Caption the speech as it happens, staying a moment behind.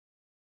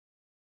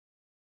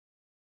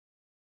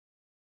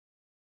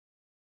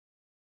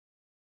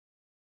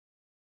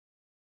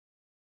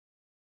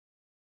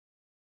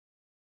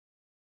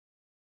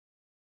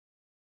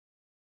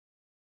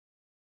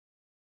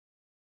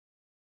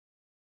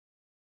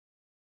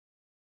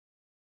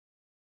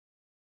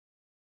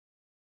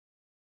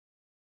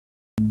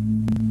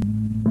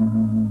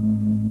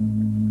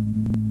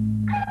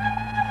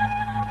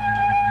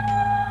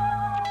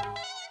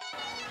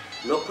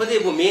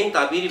Nokphade bu meng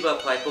tabiriba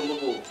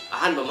khwaipombu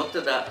ahanba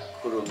maktada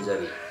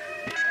khurumjari.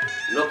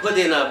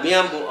 Nokphade na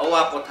miyambu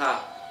awa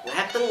potha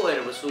ngahaktang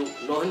oirabasu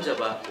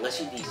nohanjaba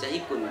ngasidi sahi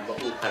kun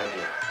bakung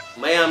kharabya.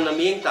 Mayamna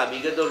meng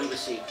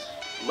tabigadoribasi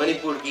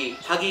Manipur ki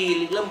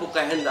hagi liglambu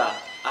kahenda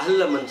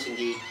ahallaman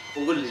singi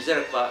hungul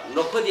lijarakpa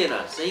Nokphade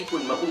na sahi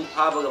kun makung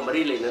phabaga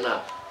mari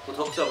leinana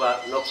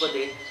puthokchaba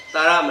Nokphade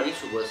tara mari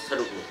suba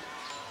sarukni.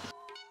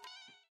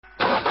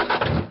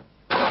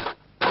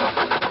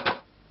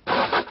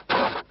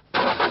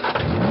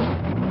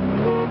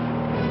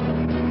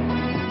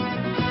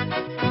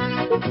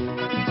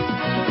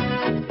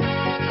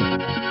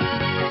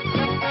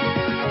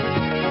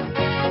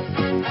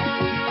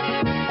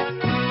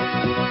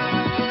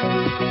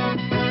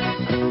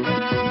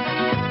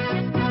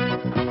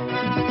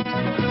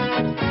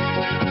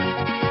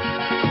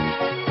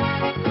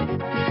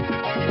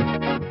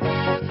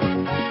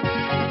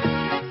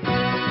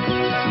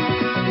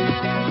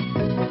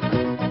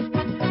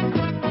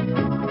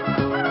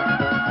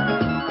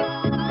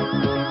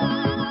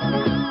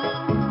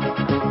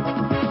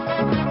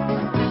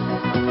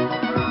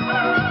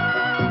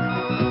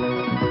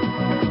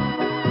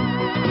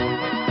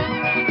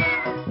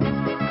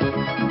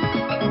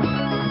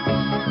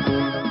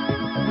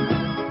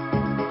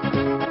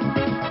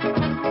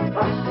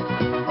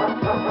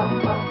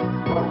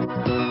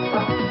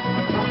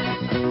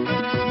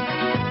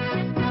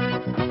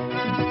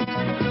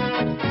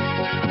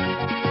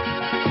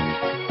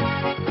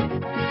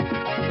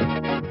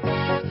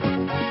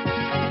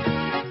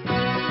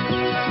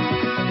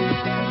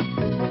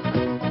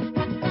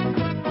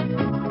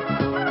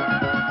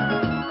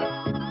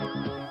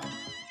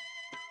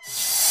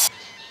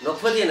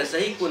 Nokphade na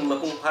sahi kun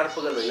makung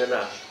pharpaga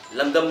loinana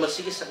lamdam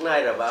masigi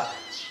saknairaba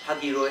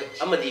phagiroi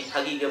amadi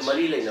phagiga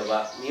mari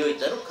leinaba mioi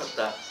taruk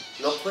khakta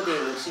Nokphade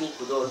nungsing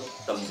kudor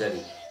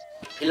tamjani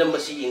film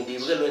basi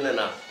ingdibaga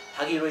loinana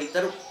phagiroi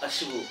taruk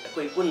asibu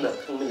akoi punna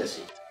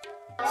khangminasi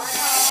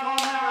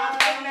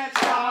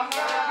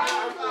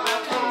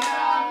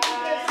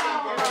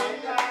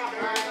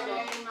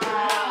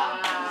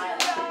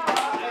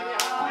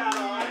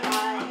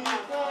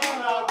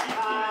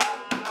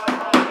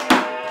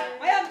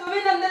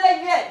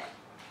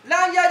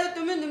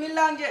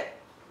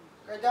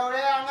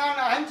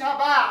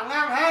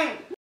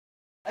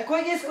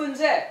अखोई school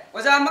से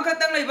वजा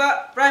मखतंग लेबा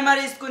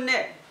primary school ने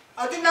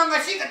अदुना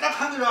ngasi kata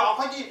khangiro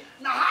akhodi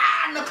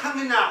nahan na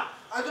khangina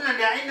aduna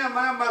ne aina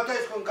ma ma ta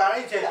school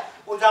karai che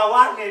oja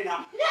war ne na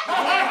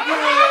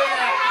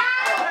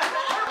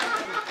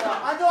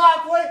adu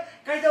akhoi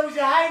kai dau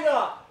se hai no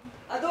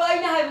adu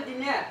aina hai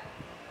budine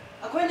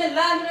अखोई ने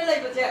लान ने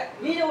लेबा जे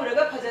मी ने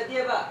उरगा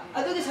फजदे बा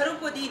अदु के सरु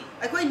पोदी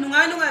अखोई नुंगा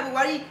नुंगा बा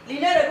वारी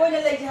लिने रे कोई ने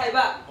लेजे hai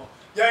ba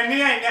यानी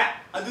आइना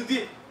अदुदी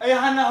ai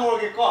hanna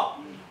hoge ko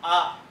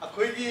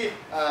अखोई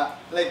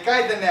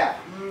लेकाई दने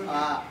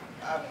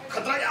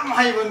खतरा याम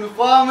हाइबा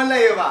नुपा अमा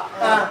लैबा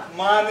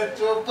माने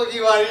चोपगी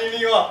वारी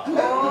नि हो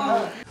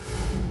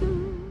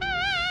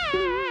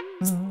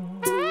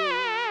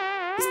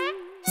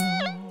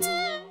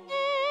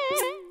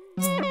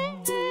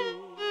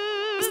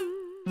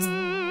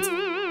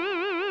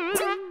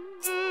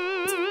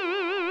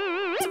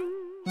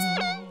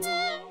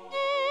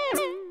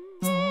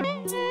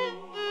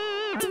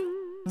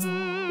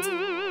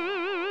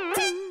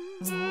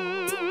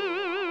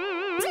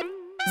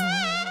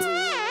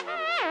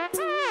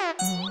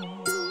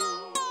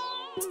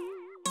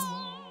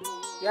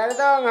यार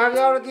दा ngak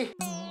yauradi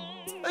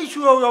ai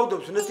suyaw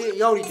yaudab sunate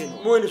yauri ken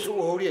moina su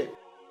hori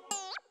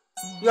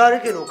yare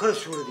keno khara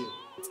suradi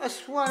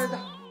asware da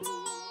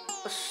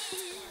as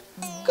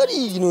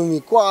kari gino mi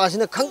kwa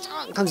sina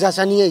khangsa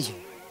chani ai ji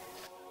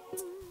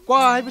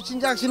kwa hai bu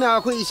chinjak sina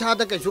akhoi isa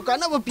da kai su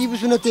kana ba pi bu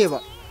sunate ba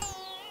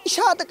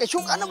isa da kai su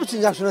kana bu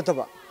chinjak sunata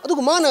ba adu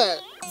ko mana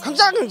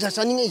khangsa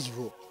chani ai ji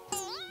bo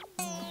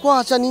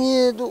kwa chani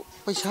do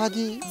paisa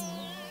di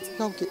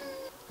yaute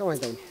kamai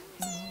dai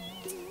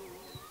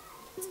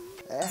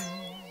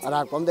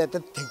अराक पम दे तो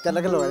ठीक ता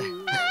लग लो रे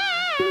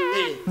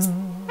ए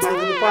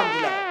आदि नु palm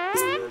दिला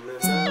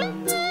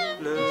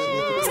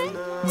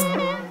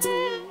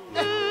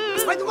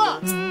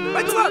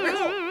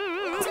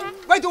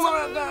भाई तुम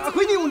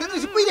अखोई नि उन्द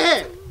से पई दे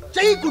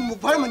चई कुन मु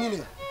फर मनि ने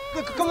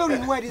कम नु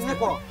नुवाई दि ने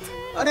को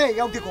अरे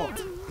याउ दि को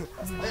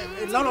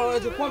ला ला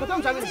जो को म तम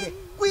सा ने से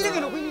कुई रे के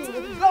नो कुई नि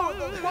ला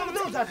को म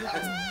तम सा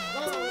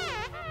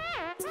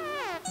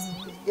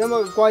यम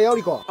को याउ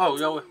दि को आउ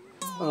याउ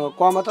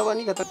kwa mata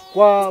ani kata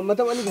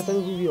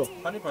video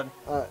pani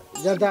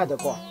jarda da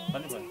kwa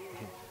pani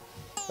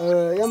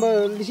yamba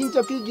lising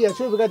chapi gi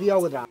aso bega dia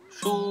ogra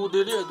su de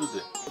le du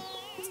de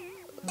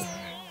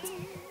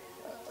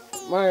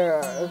ma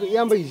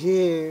yamba ise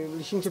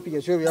lising chapi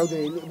aso ya de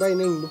bai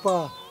neng lupa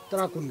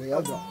tara kun ga ya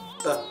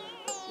da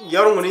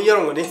yarong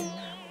ngani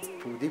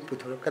pudi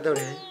puthor ka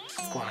dore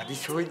kwa di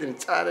soi den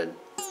charan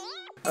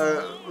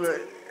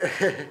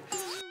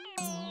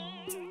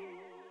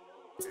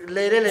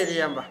le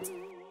yamba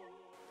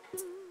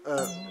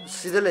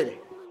sidalere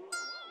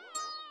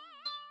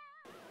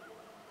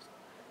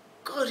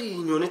kari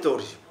nyone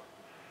tori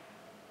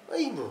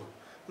aibo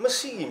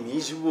masih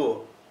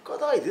misibu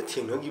kada itu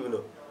tinggal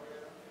gimana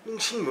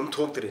ningsing mem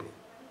thok tere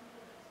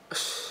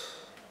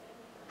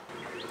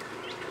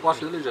Qua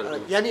sile jara.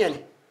 yani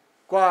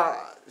qua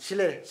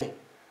sile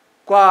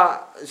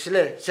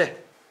se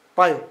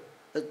payo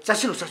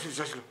자실로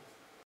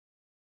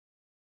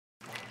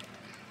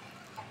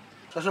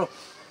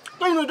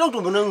tôi nói đâu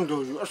tụi mình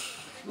đâu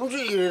nó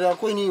chỉ là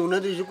quay nhiều nữa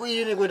thì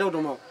quay này quay đâu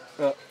đâu mà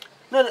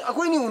nên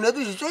quay nhiều nữa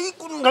thì chỉ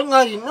cũng ngang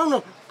ngay nó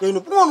cái nó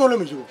buồn nó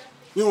làm gì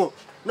nhưng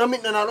mà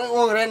mình là nói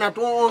ông này là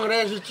tôi ông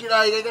này chỉ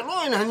là cái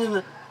nói này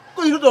như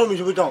quay nó đâu mình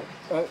chỉ biết đâu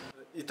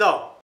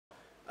이따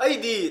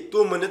아이디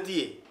또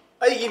뭐는지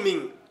아이기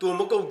민 또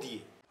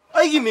먹고디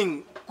아이기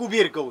민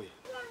구비를 거기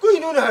quay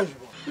nó là gì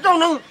đâu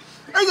nó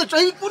ai cái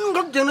trái cũng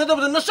các chuyện này đâu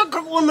nó sắc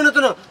các con mình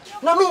đó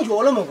nó mình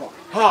chỗ lắm mà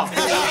ha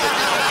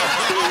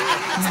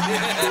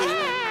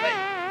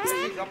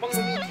cái băng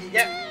mình thì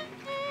nhá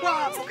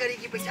qua phụ cái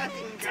gì bây giờ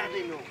tính ra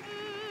đây nó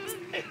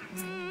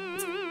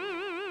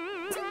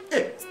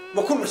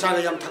mà không sao là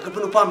làm thằng cái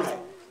phần pam này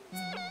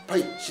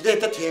phải chỉ để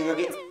tất thieng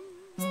cái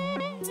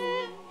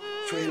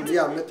chuyện gì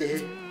làm nó thế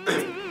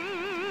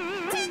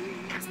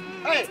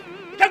ê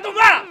thằng tụi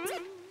ba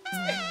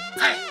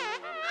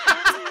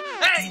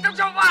ê thằng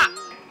tụi ba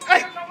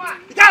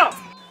Itao!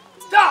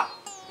 Itao!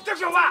 Itao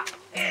siya ba?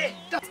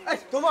 Ay,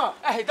 tuma!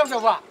 Ay, itao siya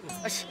ba?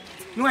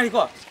 Nungay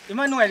ko.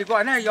 Ima nungay ko.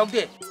 Ana yaw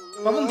di.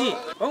 Babung di.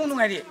 Babung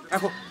nungay di.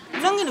 Ako.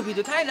 Nang ino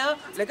video thai na.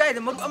 Lagay na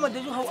mag ama de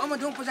ju hau ama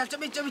de pa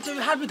chabi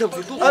har bi thau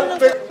tu.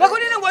 Ba ko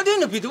ni nang wa de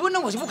no video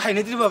nang wa si bu khai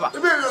na di ba ba.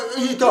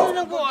 Itao!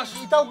 Nang ko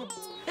itao.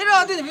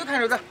 Ira de video khai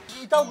na da.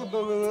 Itao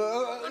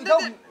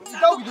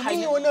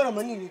mi wonder ra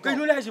mani ni. Kai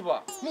no lai si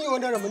ba. Mi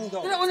wonder ra mani to.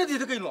 Ira wonder di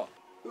da kai no.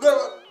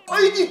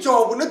 Ai di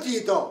job na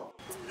ti to.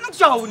 Nang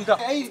chaw ni da.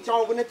 Ai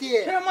job na ti.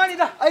 Kaya mani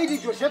da. Ai di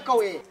Joseph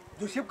kawe.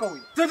 Joseph kawe.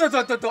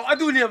 To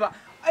adu ne ba.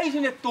 Ai si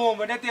ne to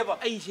ma na te ba.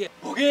 Ai si.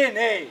 Hoge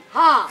ne.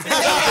 Ha.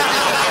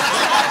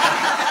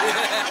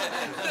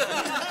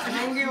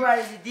 Nangi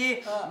wai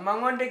di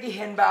mangonda ki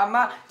henba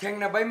ama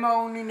thengna bai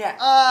mauni ne.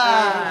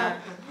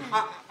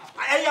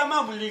 ai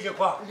ama buli ke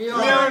ko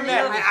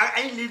ne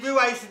ai li bi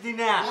wai si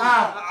ne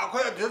ko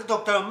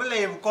doctor ma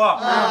le ko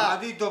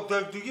adi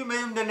doctor tu ki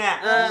mayum de ne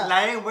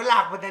lai bo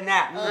lak bo de ne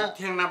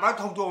theng na ba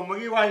thong to ma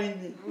ki wai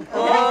ni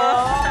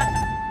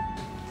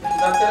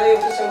Doctor ai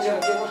ko sanjang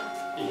ke ba.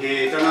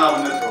 ye tana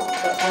ban to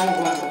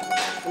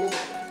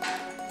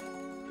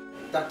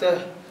Doctor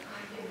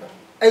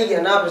ai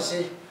ya na ba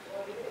si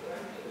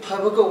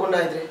phaba ko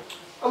wonai dre.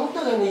 Amuk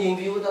ta ne yeng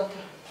bi u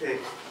doctor.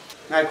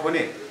 ngai ko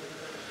ne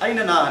ai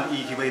na na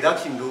i ki bai dak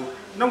sim du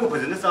nang ko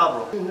phajana sa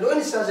bro Lo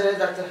ni sa jare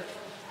doctor.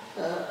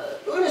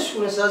 Lo ni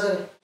su na sa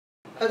jare.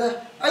 Ada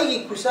ai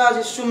ki kusa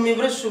ji summi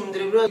bra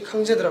sumdri bra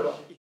khangje dra ba.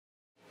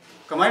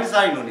 kamai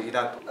sa i no ni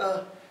dak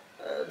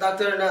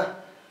Doctor na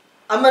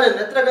amana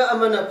natraga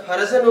amana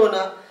farasano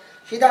na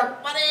hidak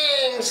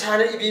pareng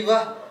sana ibiba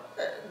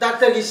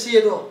doctor gi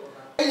siedo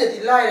aina di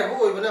lai ra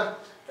boi bana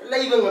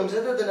leiba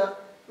ngamjada dana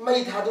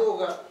mai thado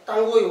ga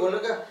tangoi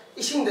wolaga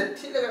isingda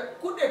thilaga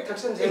kudek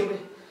thaksan jembe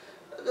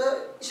da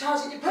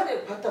isaji ifade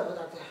phatta ba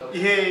doctor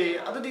ye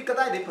adudi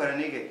kadai de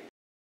pharane ge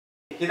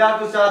hidak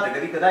tu sa de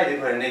gadi kadai de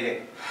pharane ge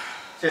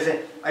se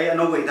ai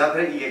ano bai dak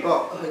re ge ko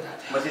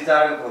masi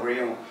sa ga ko re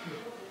yo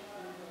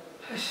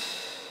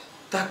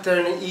doctor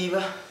ni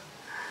iba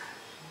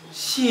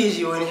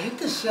siji woni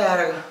hekta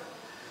saraga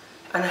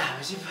ana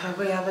hasi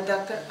phaba ya ba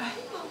doctor ai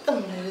tam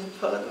ne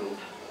phaba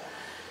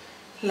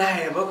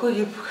lai ba ko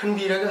yi khan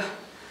biraga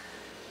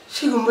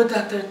sigumba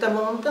doctor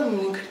tamam tam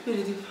linkhat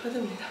piridi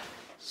phadamida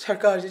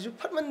sarkar ji ju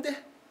phatmande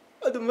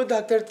adumba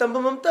doctor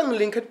tamam tam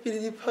linkhat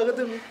piridi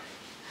phagadam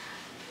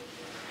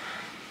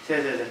se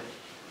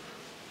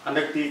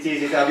andak ti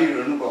chi sa bi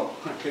ru nu ko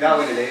kida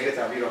wa le ge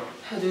sa bi ro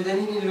adu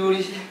dani ni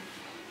lori se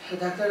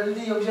doctor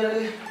di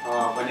yojale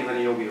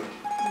pani yo bi ro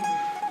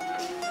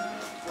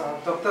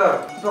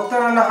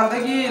Dokter anak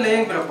hantagi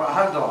layang berapa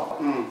hal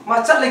do?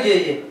 Macam lagi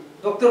ye.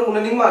 Dokter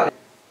unaning mal.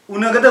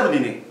 Unaga da bani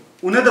ne.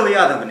 Unada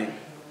ya da bani.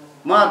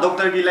 Ma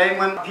dokter ki layang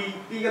man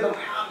pi ga da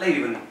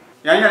lai bani.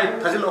 Ya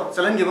thajilo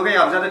chalan gi baga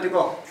ya abja da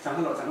tiko.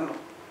 Chanalo.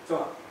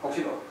 So,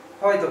 oxilo.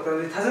 Hoi dokter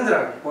di thajan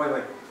jara.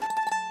 Hoi.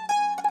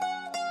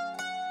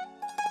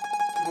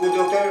 Bu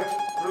dokter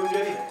rum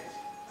jadi.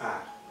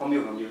 Kamyo.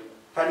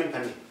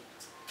 Pani.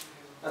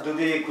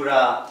 Adudi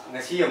kura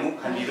ngasi amuk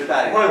handi do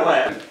tare.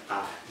 Hoi.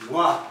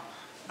 Mua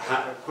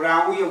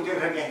kura u yo je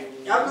rage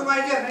ya to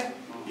mai je ne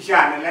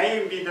isha ne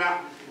lai bi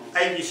da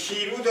ai gi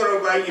shiru do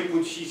ro ba gi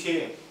pu si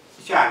se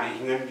isha ne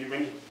hingan bi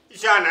bani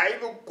isha na ai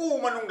ko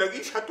ku manung da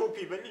gi cha to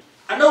pi bani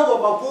ano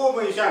ba ko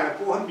ba isha na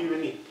ko han bi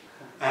bani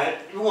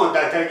lu on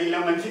da ta gi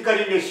la man si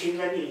kari ne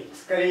singani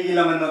Kari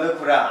gila man no da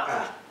kura.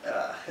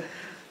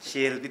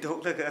 Shell bi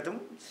thok la ka tum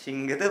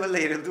singata ba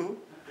lai ra tu.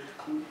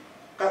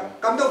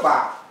 kam do ba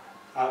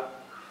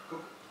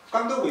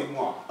kam do wi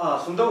mo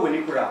Sumdo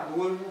wani kura.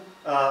 bu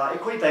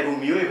Ekhoi tai bu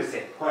miyo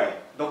bese. hoi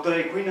Doctor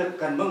ekhoi na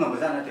kan bang ngam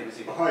jana te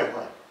bese. hoi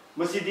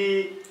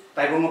Masidi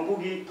tai bu mapu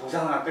gi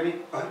thosa ngak ni.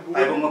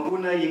 Tai bu mapu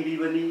na yingbi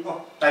bani.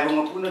 Tai bu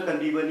mapu na kan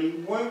bi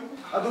bani. moi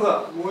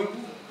Aduga moi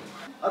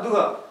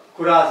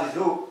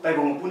Kurasisu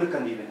taibong puna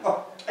kandiben. Oh,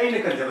 ay na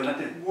kanjaba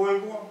natin. Boy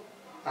mo.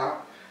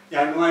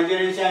 Yan mo ay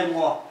diri siya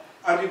mo.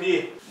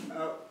 Adudi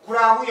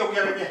kura mo yung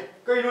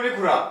yalage. Kay nuri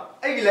kura.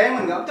 Ay gilayang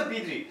man nga amta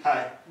pidri.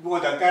 Hai, mo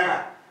da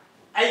kara.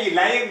 Ay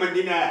gilayang man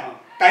dina.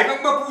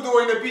 Taibang mapudo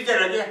ay na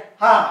pizarage.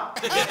 Ha.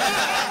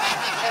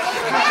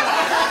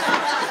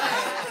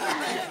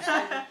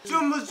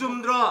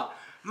 Sumdra.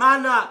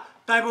 Mana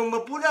taibong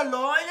mapuna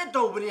loy na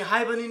tawbani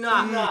haibani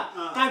na.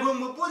 Taibong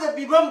mapuna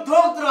bibam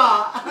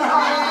thokdra.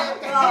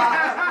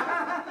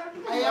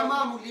 Ay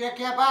ama mulia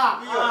kya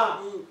ba?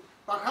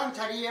 Pakang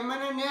chari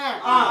emana ne.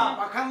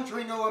 Pakang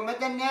choino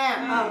emata ne.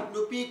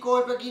 Nupi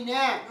koi bagi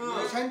ne.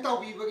 Sen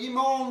tau bi bagi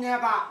mong ne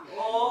ba.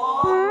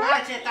 Oh, ta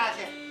che.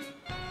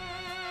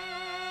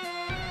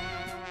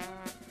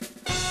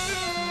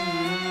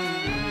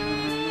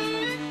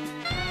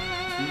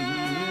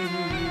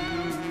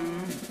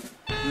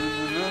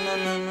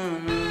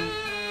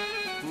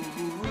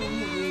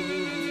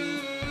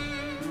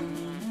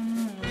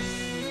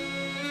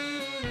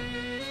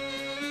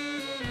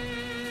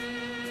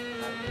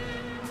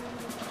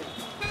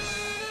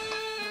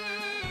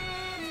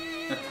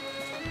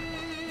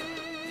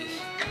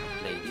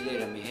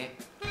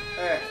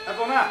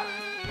 Ako na.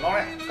 Long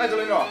này, cái gì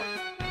lên rồi?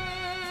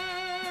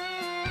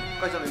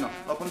 Cái gì lên rồi?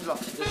 Không sao.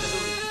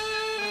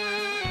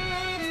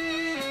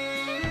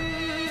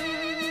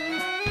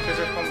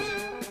 Cái không.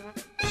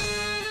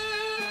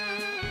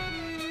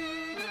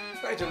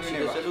 Cái gì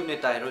lên rồi? Sa lu ne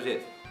tai roje.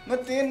 Nó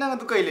tiền năng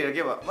tu cái lên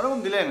cái ba? Mà nó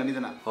không đi lên cái gì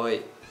đó. Hoi.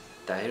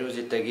 Tai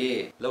roje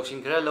tagi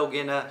loksin khara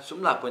loge na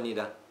sum lapani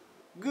da.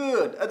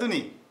 Good.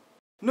 Aduni.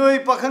 Noi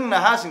pakhang na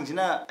ha sing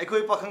sina, ai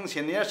khoi pakhang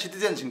senior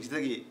citizen sing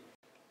sidagi.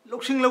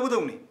 Loksin lagu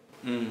dong ni.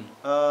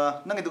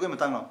 Nang itu cái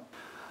matang no.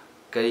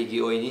 Kari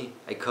gi oini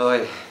ai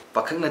khoi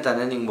pakhang na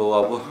tan ning bo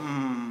wa bo.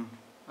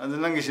 Adu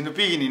nang gi sinu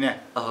pi gi ni ne.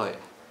 Ahoi.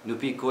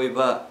 Nupi koi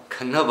ba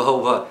khangna ba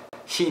ba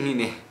shi ni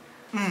ne.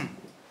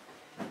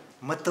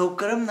 Matau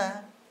karam na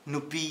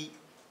nupi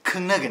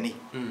khangna gani.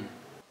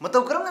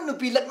 Matau karam na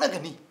nupi lakna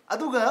gani.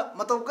 Aduga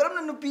matau karam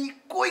na nupi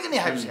koi gani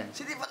haib se.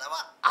 Sidi padaba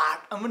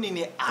art amani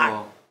ne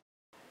art.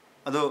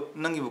 Ado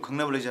nang gi bu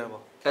khangna ba lejar ba.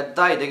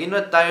 Kadai dagi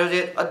no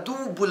tairoje adu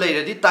bulai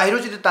radi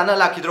tairoje de tana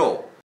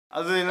lakidro.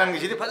 Adu nang gi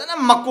sidi padana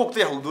makok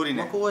te haudori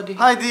ne.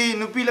 Hai di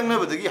nupi lakna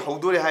ba dagi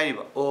haudori hai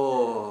ba.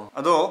 Oh.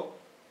 Ado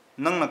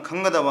nang na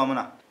khangga da ba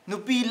mana.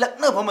 Nupi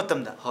lakna ba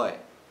matam da. Hoi.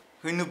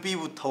 Hui nupi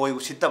bu thawai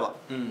usitta ba.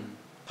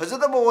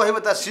 Fazada ba wa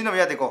hebata sina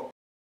ya de ko.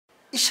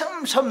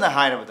 Isam samna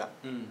hai ra ba da.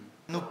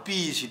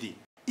 Nupi sidi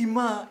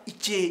ima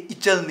iche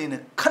ichal ni na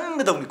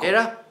khangga da ni ko.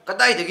 Era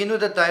kadai dagi no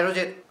da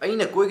tairoje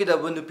aina koi gi da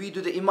bu nupi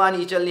du de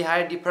imani ichal ni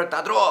hai di phar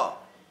tadro.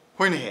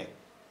 Hoine he.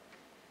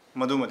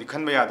 Madu madi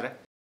khan ba yadre.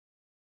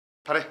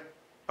 Thare.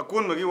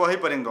 Akun magi wahi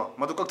pareng do.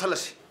 Madu kak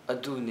thalasi.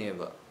 Adu ne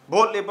ba.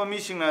 Bot le pa mi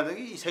singna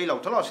dagi sei lau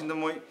thala sin da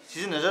moi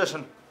sizin nazar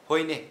san.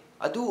 Hoine.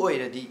 Adu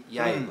oiradi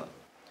yai ba.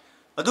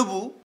 Adu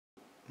bu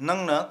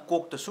nang na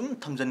kok ta sum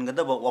thamjan ga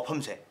da ba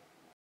wafam se.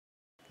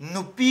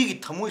 Nupi gi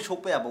thamoi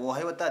sok pa ya ba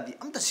wahi wata di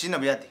amta sina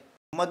ba yati.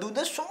 Madu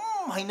da sum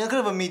haina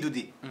gra ba mi du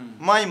di.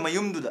 Mai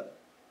mayum du da.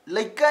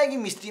 Laikai gi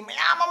mistri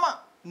mayam ama.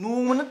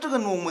 Nong ma natraga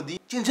nong ma di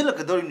chenchel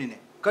ka dori ni ne.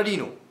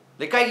 Kadino.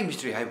 Laikai gi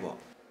mystery hai bo.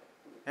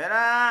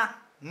 Era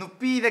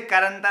nupi de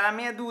karantara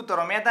me du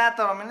torome ta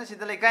torome na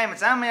sida laikai ma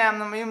chama yam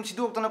na mayum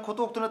sidok tana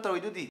khotok tana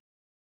toroi du di.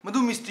 Madu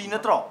mistri na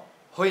tro.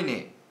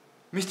 Hoine.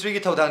 Mystery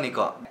gi thodang ni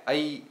ko.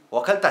 Ai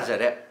wakhal ta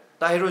jare.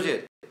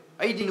 Tairoje.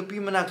 Ai di nupi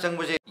manak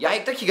changboje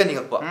yai ta khigani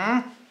gakpa.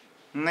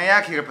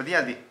 Naya khiga padi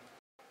adi.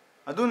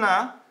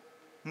 Aduna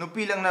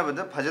nupi langna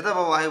bada phajada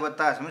ba wahi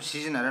wata sam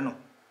season aranu.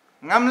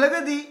 Ngam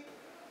lagadi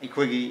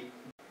ikhogi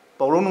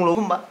paulong nung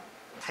logumba.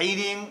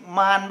 Thairing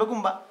man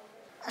bagumba.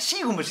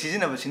 Asi gumba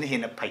season aba sine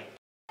hena phai.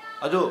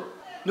 Adu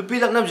nupi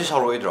laknam je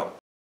saroidro.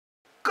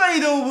 Kai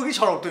do bugi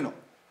sarok tuino.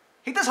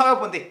 Hita sarak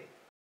ponte.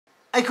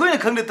 Ai khoi na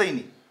khangde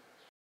taini.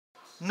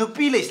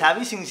 Nupi lei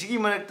sabi sing sigi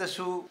marak ta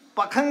su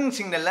pakhang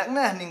sing na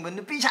lakna haning ban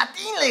nupi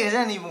satin lei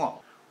ga ni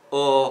bungo.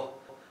 Oh,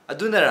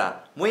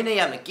 adunara moina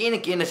yamna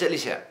kena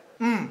chalisa.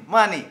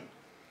 Mani.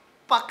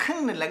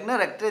 Pakhang na lakna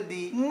rakta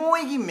di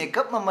moi gi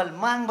makeup mamal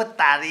mang ba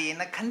tare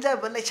na khanja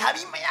ba lei sabi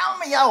mayam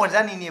maya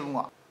wajani ni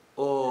bungo.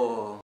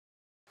 Oh.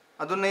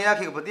 Adun ya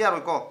ki pati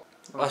aro ko.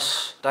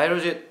 As,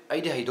 Tairoje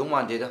ai di haidong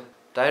mande da.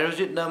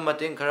 Tairoje na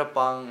mateng khara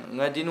pang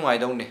ngadi nuai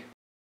dong ne.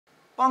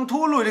 Pang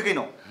thu loi de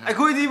kaino. Ai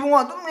khoi di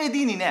bungo dum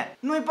ready ni ne.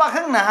 Noi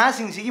pakhang na ha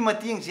sing sigi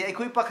matiang si ai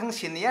khoi pakhang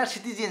senior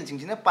citizen sing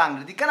sina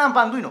pang di kanam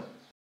pang duino.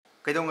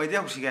 Kaidong ngai de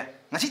hoksiga.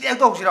 Ngasi de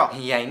to hoksiro.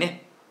 Yai ne.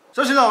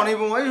 So si law ni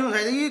bungo ai sun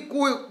sai di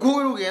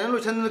koi ru ge na lo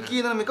chan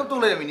ki na makeup to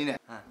lai mi ni ne.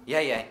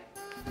 Yai.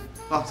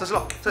 Ah, sa si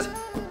lo. Sa si.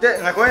 De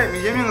ngai khoi mi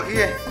je mi ngai ki.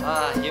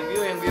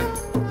 Yang bio.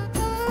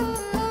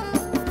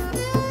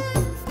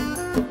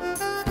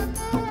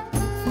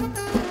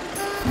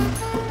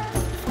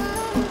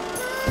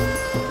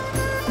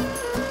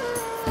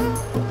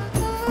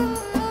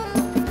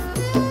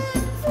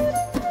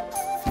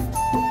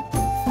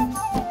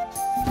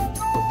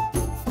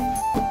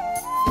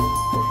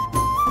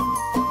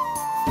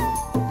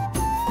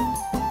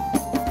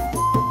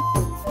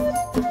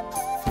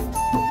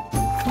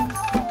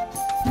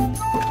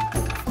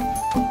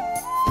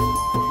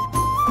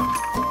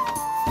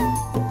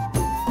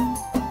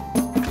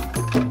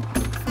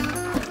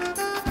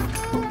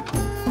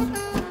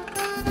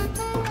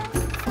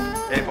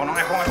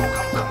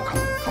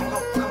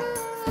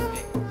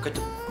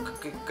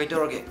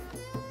 ꯀꯩꯗꯧꯔꯒꯦ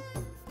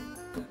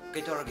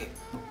ꯀꯩꯗꯧꯔꯒꯦ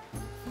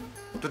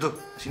ꯇꯨꯇꯨ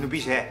ꯑꯁꯤ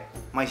ꯅꯨꯄꯤꯁꯦ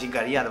ꯃꯥꯏꯁꯤ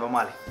ꯒꯥꯔꯤ ꯌꯥꯗꯕ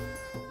ꯃꯥꯜꯂꯦ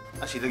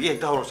ꯑꯁꯤꯗꯒꯤ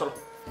ꯍꯦꯛꯇ ꯍꯧꯔꯣ ꯆꯠꯂꯣ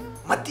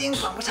ꯃꯇꯦꯡ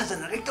ꯄꯥꯡꯕ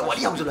ꯁꯥꯖꯟꯅꯔꯒ ꯍꯦꯛꯇ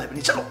ꯋꯥꯔꯤ ꯍꯧꯖꯜꯂꯣ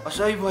ꯍꯥꯏꯕꯅꯤ ꯆꯠꯂꯣ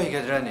ꯑꯁ ꯑꯩꯕꯨ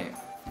ꯍꯩꯒꯗ꯭ꯔꯥꯅꯦ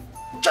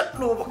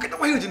ꯆꯠꯂꯣꯕ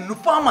ꯀꯩꯗꯧꯕ ꯍꯩꯔꯣꯏꯗꯣꯏꯅꯣ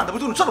ꯅꯨꯄꯥ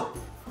ꯃꯥꯟꯗꯕꯗꯨꯅ ꯆꯠꯂꯣ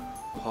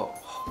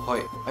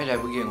ꯍꯣꯏ ꯑꯩ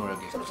ꯂꯥꯏꯕꯛ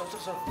ꯌꯦꯡꯉꯨꯔꯒꯦ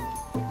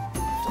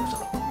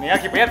ꯆꯠꯂꯣ ꯃꯌꯥ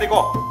ꯈꯤꯄ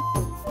ꯌꯥꯗꯦꯀꯣ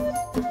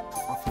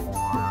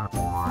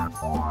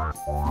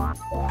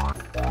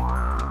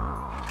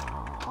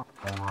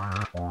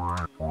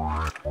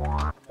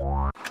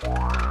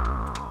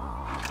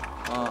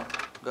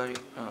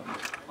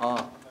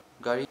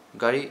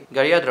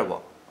ꯒꯥꯔꯤ ꯌꯥꯗ꯭ꯔꯕꯣ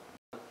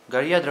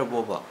ꯒꯥꯔꯤ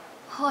ꯌꯥꯗ꯭ꯔꯕꯣꯕ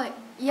ꯍꯣꯏ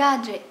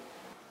ꯌꯥꯗ꯭ꯔꯦ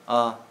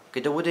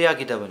ꯀꯩꯗꯧꯕꯗ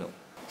ꯌꯥꯈꯤꯗꯕꯅꯣ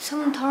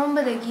ꯁꯨꯝ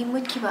ꯊꯧꯔꯝꯕꯗꯒꯤ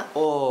ꯃꯨꯠꯈꯤꯕ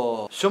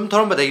ꯑꯣ ꯁꯨꯝ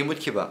ꯊꯧꯔꯝꯕꯗꯒꯤ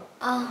ꯃꯨꯠꯈꯤꯕ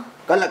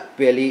ꯀꯂꯛ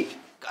ꯄꯦꯜꯂꯤ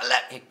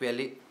ꯀꯂꯛ ꯍꯦꯛ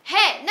ꯄꯦꯜꯂꯤ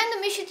ꯍꯦ ꯅꯪ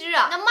ꯅꯨꯃꯤ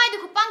ꯁꯤꯠꯇ꯭ꯔꯤꯔꯥ ꯅꯃꯥꯏꯗꯨ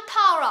ꯈꯨꯄꯥꯡ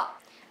ꯊꯥꯎꯔꯣ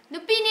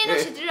ꯅꯨꯄꯤꯅꯦꯅ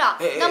ꯁꯤꯠꯇ꯭ꯔꯤꯔꯥ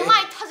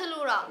ꯅꯃꯥꯏ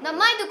ꯊꯥꯖꯜꯂꯨꯔꯥ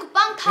ꯅꯃꯥꯏꯗꯨ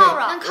ꯈꯨꯄꯥꯡ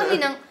ꯊꯥꯎꯔꯣ ꯅꯪ ꯈꯪꯅꯤ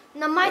ꯅꯪ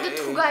ꯅꯃꯥꯏꯗꯨ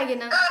ꯊꯨꯒꯥꯏꯒꯦ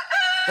ꯅꯪ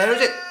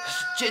ꯗꯥꯏꯔꯣꯖꯦ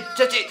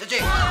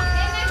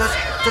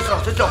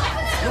ꯆꯠꯁ꯭ꯔꯣ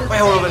ꯅꯪ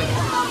ꯄꯥꯏꯍꯧꯔꯕꯅꯤ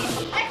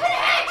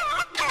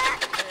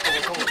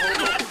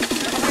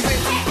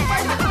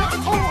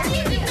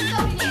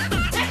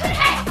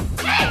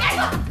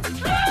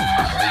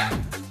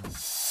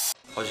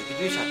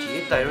ꯍꯧꯖꯤꯛꯀꯤꯗꯨ ꯁꯥꯊꯤꯒꯤ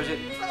ꯗꯥꯏꯔꯣꯖꯦ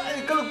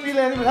ꯀꯂꯨꯛ ꯄꯤ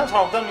ꯂꯩꯔꯗꯤ ꯄꯩꯁꯥ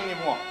ꯁꯥꯎꯔꯛꯇꯕꯅꯤꯅꯦ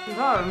ꯏꯕꯨꯡꯉꯣ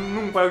ꯄꯩꯁꯥ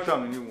ꯅꯨꯡ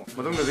ꯄꯥꯏꯔꯛꯇꯕꯅꯤꯅꯦ ꯏꯕꯨꯡꯉꯣ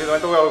ꯃꯇꯨꯡꯗꯗꯤ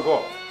ꯑꯗꯨꯃꯥꯏꯅ ꯇꯧ ꯌꯥꯎꯏꯀꯣ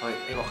ꯍꯣꯏ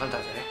ꯑꯩ ꯋꯥꯈꯜ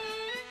ꯇꯥꯖꯔꯦ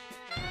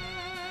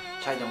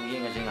ꯁ꯭ꯋꯥꯏꯗ ꯑꯃꯨꯛ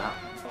ꯌꯦꯡꯉꯁꯤ ꯉꯥꯏꯍꯥꯛ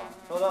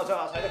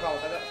ꯁꯥꯏꯗ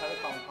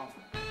ꯈꯥꯝꯃꯣ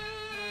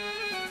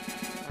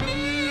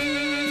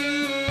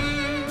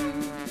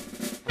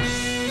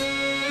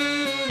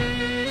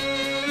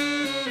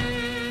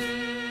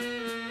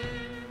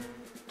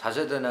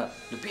ꯊꯥꯖꯗꯅ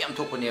ꯅꯨꯄꯤ ꯌꯥꯝ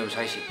ꯊꯣꯛꯄꯅꯦꯕ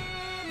ꯁ꯭ꯋꯥꯏꯁꯤ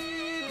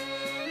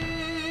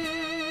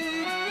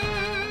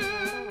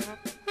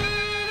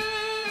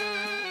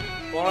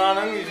ꯄꯣꯔꯥ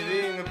ꯅꯪꯒꯤꯁꯤꯗꯤ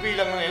ꯅꯨꯄꯤ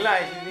ꯂꯪꯅꯅꯦ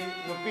ꯂꯥꯛꯏꯁꯤꯗꯤ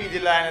ꯅꯨꯄꯤꯗꯤ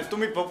ꯂꯥꯏꯅ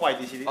ꯇꯨꯃꯤꯠꯐꯥꯎ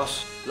ꯄꯥꯏꯗꯦ ꯁꯤꯗꯤ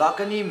ꯑꯁ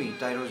ꯂꯥꯛꯀꯅꯦꯃꯤ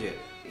ꯗꯥꯏꯔꯣꯖꯦ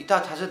ꯏꯇꯥ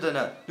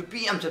ꯊꯥꯖꯗꯅ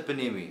ꯅꯨꯄꯤ ꯌꯥꯝ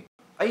ꯆꯠꯄꯅꯦꯃꯤ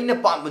ꯑꯩꯅ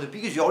ꯄꯥꯝꯕ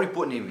ꯅꯨꯄꯤꯒꯤꯁꯨ ꯌꯥꯎꯔꯤ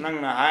ꯄꯣꯠꯅꯦꯃꯤ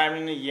ꯅꯪꯅ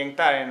ꯍꯥꯏꯔꯕꯅꯤꯅ ꯌꯦꯡ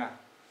ꯇꯥꯔꯦꯅ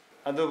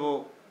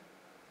ꯑꯗꯨꯕꯨ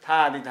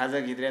ꯊꯥꯗꯤ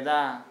ꯊꯥꯖꯈꯤꯗ꯭ꯔꯦꯗ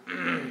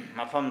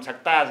ꯃꯐꯝ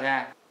ꯁꯛꯇꯥꯁꯦ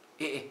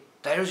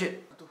ꯗꯥꯏꯔꯣꯖꯦ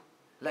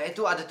ꯂꯥꯛꯑꯦ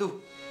ꯇꯨ ꯑꯥꯗ ꯇꯨ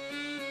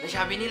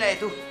ꯂꯩꯁꯥꯕꯤꯅꯤ ꯂꯥꯛꯑꯦ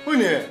ꯇꯨ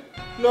ꯍꯣꯏꯅꯦ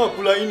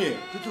ꯂꯥꯛꯄꯨ ꯂꯥꯛꯏꯅꯦ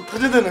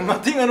ꯊꯥꯖꯗꯅ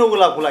ꯃꯇꯦꯡ ꯑꯅꯧꯕ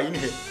ꯂꯥꯛꯄꯨ ꯂꯥꯛꯏꯅꯦ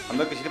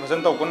ꯍꯟꯗꯛꯀꯤꯁꯤꯗꯤ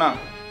ꯐꯖꯅ ꯇꯧꯀꯣ ꯅꯪ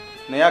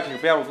ꯅꯌꯥ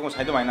ꯈꯤꯛꯄ ꯌꯥꯎꯔꯛꯇꯣ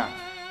ꯉꯁꯥꯏ ꯑꯗꯨꯃꯥꯏꯅ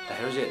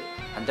ꯗꯥꯏꯔꯣꯖꯦ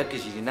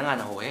ꯍꯟꯗꯛꯀꯤꯁꯤꯗꯤ ꯅꯪ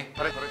ꯍꯥꯟꯅ ꯍꯧꯍꯦ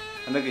ꯐꯔꯦ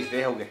ꯍꯟꯗꯛꯀꯤꯁꯤꯗꯤ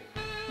ꯑꯩ ꯍꯧꯒꯦ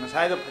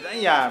ꯉꯁꯥꯏꯗꯣ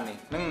ꯐꯖꯅ ꯌꯥꯔꯕꯅꯤ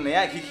ꯅꯪ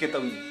ꯅꯌꯥ ꯈꯤꯛꯀꯦ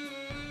ꯇꯧꯏ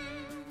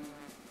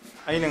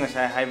ꯑꯩꯅ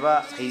ꯉꯁꯥꯏ ꯍꯥꯏꯕ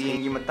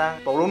ꯁꯩꯔꯦꯡꯒꯤ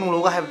ꯃꯇꯥꯡ ꯄꯧꯔꯧ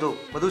ꯅꯨꯡꯂꯧꯒ ꯍꯥꯏꯕꯗꯣ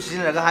ꯃꯗꯨ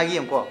ꯁꯤꯖꯤꯟꯅꯔꯒ ꯍꯥꯏꯒꯦ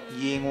ꯌꯦꯡꯉꯨꯀꯣ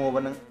ꯌꯦꯡꯉꯣꯕ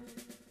ꯅꯪ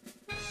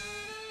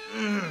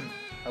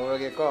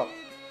ꯍꯧꯔꯒꯦꯀꯣ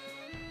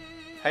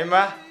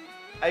ꯍꯩꯃꯥ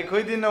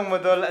ꯑꯩꯈꯣꯏꯗꯤ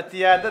ꯅꯣꯡꯃꯗꯣꯜ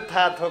ꯑꯇꯤꯌꯥꯗ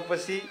ꯊꯥ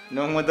ꯊꯣꯛꯄꯁꯤ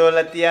ꯅꯣꯡꯃꯗꯣꯜ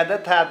ꯑꯇꯤꯌꯥꯗ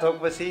ꯊꯥ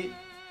ꯊꯣꯛꯄꯁꯤ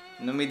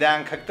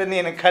ꯅꯨꯃꯤꯗꯥꯡ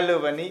ꯈꯛꯇꯅꯦꯅ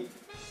ꯈꯜꯂꯨꯕꯅꯤ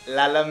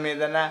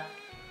ꯂꯥꯜꯂꯝꯃꯦꯗꯅ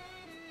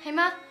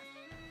ꯍꯩꯃꯥ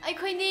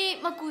ꯑꯩꯈꯣꯏꯗꯤ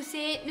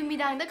ꯃꯀꯨꯁꯦ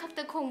ꯅꯨꯃꯤꯗꯥꯡꯗ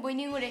ꯈꯛꯇ ꯈꯣꯡꯕꯣꯏ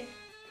ꯅꯤꯡꯉꯨꯔꯦ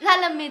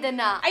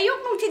ꯂꯥꯜꯂꯝꯃꯦꯗꯅ ꯑꯌꯨꯛ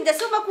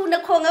ꯅꯨꯡꯊꯤꯟꯗꯁꯨ ꯃꯀꯨꯅ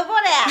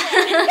ꯈꯣꯡꯉꯕꯣꯔꯦ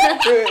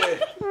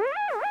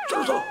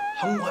ꯆꯠꯂꯣ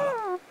ꯍꯪꯉꯨ ꯍꯥꯏꯕ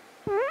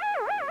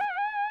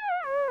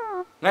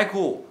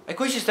ꯉꯥꯏꯈꯣ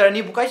ꯑꯩꯈꯣꯏ ꯁꯤꯁꯇꯔ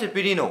ꯑꯅꯤꯕꯨ ꯀꯥꯏ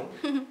ꯆꯠꯄꯤꯔꯤꯅꯣ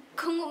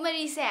ꯈꯣꯡꯎꯞ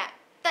ꯃꯔꯤꯁꯦ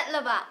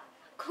ꯇꯠꯂꯕ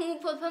ꯈꯣꯡꯎꯞ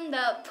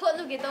ꯐꯣꯠꯐꯝꯗ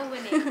ꯐꯣꯠꯂꯨꯒꯦ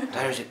ꯇꯧꯕꯅꯦ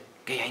ꯗꯥꯏꯔꯣꯖꯦ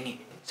ꯀꯩ ꯍꯥꯏꯅꯤ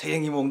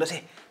ꯁꯩꯔꯦꯡꯒꯤ ꯃꯑꯣꯡꯗ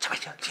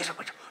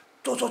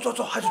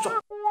ꯆꯣ ꯍꯥꯏꯁꯨ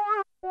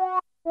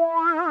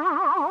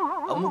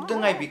ꯑꯃꯨꯛꯇ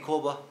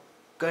ꯉꯥꯏꯕꯤꯈꯣꯕ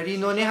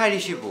ꯀꯔꯤꯅꯣꯅꯦ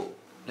ꯍꯥꯏꯔꯤꯁꯤꯕꯨ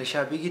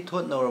ꯂꯩꯁꯥꯕꯤꯒꯤ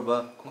ꯊꯣꯠ ꯅꯧꯔꯕ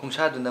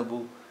ꯈꯣꯡꯁꯥꯗꯨꯅꯕꯨ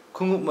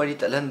ꯈꯣꯡꯎꯞ ꯃꯔꯤ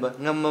ꯇꯠꯍꯟꯕ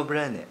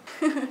ꯉꯝꯃꯕ꯭ꯔꯥꯅꯦ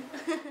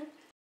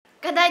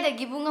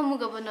ꯀꯗꯥꯏꯗꯒꯤꯕꯨ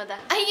ꯉꯝꯃꯨꯒꯕꯅꯣꯗ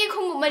ꯑꯩꯒꯤ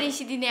ꯈꯣꯡꯎꯞ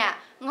ꯃꯔꯤꯁꯤꯗꯤꯅꯦ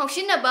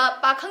ꯉꯥꯎꯁꯤꯟꯅꯕ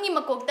ꯄꯥꯈꯪꯒꯤ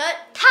ꯃꯀꯣꯛꯇ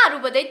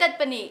ꯊꯥꯔꯨꯕꯗꯩ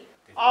ꯇꯠꯄꯅꯤ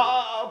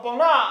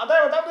ꯄꯧꯅꯥ ꯑꯗꯥꯏ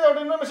ꯃꯇꯥꯡꯗ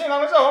ꯌꯧꯔꯗꯤ ꯅꯣꯏ ꯃꯁꯦꯟ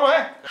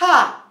ꯉꯥꯡꯅꯖꯍꯧꯔꯣꯍꯦ ꯍꯥ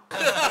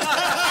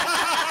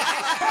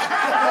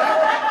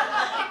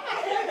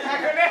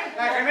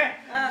ꯉꯥꯏꯈꯣꯅꯦ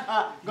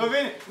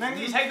ꯒꯣꯕꯤꯟ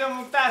ꯅꯪꯒꯤ ꯏꯁꯩꯗꯣ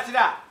ꯑꯃꯨꯛ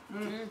ꯇꯥꯁꯤꯔꯥ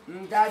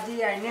ꯇꯥꯗꯤ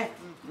ꯌꯥꯏꯅꯦ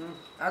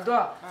ꯑꯗꯣ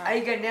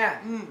ꯑꯩꯒꯅꯦ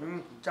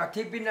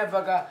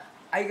ꯆꯥꯛꯊꯤꯄꯤꯅꯕꯒ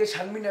ꯑꯩꯒ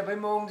ꯁꯪꯃꯤꯟꯅꯕꯩ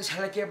ꯃꯑꯣꯡꯗ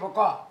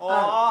ꯁꯥꯜꯂꯛꯀꯦꯕꯀꯣ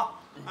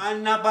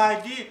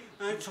ꯅꯕꯥꯏꯗꯤ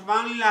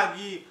ꯁꯨꯃꯥꯡ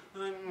ꯂꯤꯂꯥꯒꯤ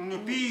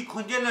ꯅꯨꯄꯤ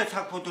ꯈꯣꯟꯖꯦꯜꯅ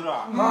ꯁꯛꯄꯗꯨꯔꯣ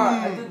ꯍꯣꯏ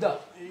ꯑꯗꯨꯗꯣ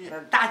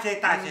ꯇꯥꯁꯦ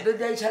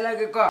ꯑꯗꯨꯗꯤ ꯑꯩ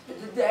ꯁꯥꯜꯂꯛꯀꯦꯀꯣ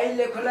ꯑꯗꯨꯗꯤ ꯑꯩ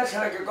ꯂꯦꯞꯈꯠꯂ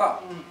ꯁꯥꯜꯂꯛꯀꯦꯀꯣ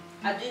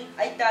ꯑꯗꯨ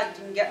ꯑꯩ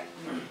ꯇꯥꯖꯤꯟꯒꯦ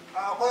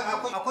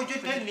ꯑꯩꯈꯣꯏꯁꯨ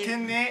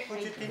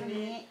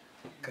ꯊꯤꯟꯅꯤ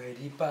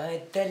ꯀꯔꯤ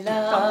ꯄꯥꯠꯇ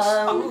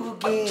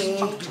ꯂꯥꯎꯒꯦ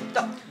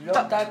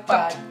ꯂꯣꯛꯇꯥꯛ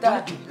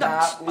ꯄꯥꯠꯇ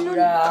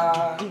ꯂꯥꯎꯔꯥ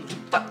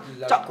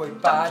ꯂꯧꯀꯣꯏ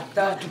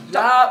ꯄꯥꯠꯇ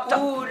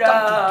ꯂꯥꯎꯔꯥ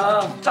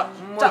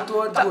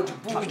ꯃꯣꯇꯣꯔ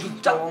ꯕꯨꯠꯄꯨ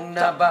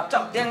ꯇꯣꯡꯅꯕ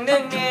ꯇꯦꯡ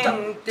ꯇꯦꯡ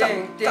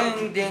ꯇꯦꯡ ꯇꯦꯡ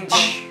ꯇꯦꯡ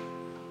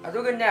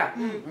ꯑꯗꯨꯒꯅꯦ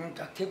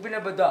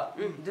ꯆꯥꯛꯊꯦꯛꯄꯤꯅꯕꯗꯣ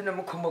ꯑꯗꯨꯅ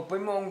ꯑꯃꯨꯛ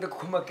ꯈꯨꯝꯃꯛꯄꯩ ꯃꯑꯣꯡꯗ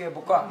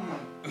ꯈꯨꯝꯃꯛꯀꯦꯕꯀꯣ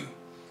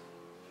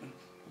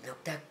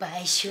ꯂꯣꯛꯇꯥꯛ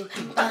ꯄꯥꯠꯁꯨ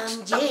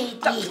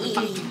ꯄꯥꯝꯖꯩꯗꯤ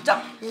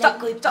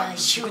ꯂꯧꯀꯣꯏ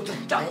ꯄꯥꯠꯁꯨ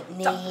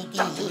ꯉꯛꯅꯩꯗꯤ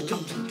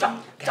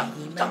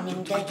ꯒꯥꯔꯤ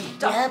ꯃꯅꯨꯡꯗ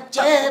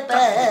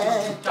ꯂꯥꯞꯆꯕ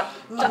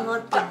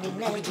ꯅꯤꯉꯣꯜ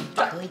ꯄꯨꯝꯅꯃꯛ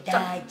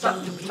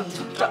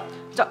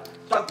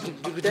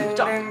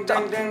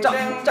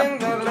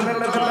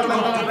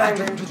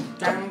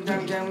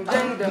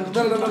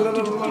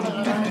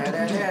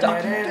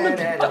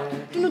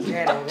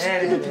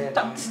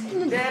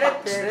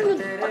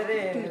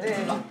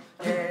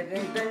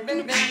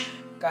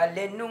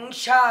Kalenung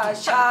sha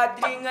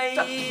sadringai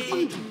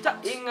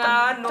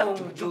inga nong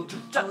du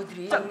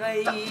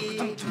chudringai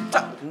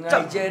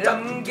ngai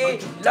jeram ge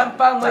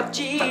lampang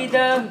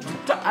machida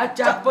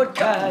achapot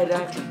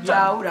khara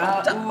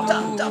yaura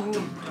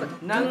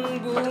nang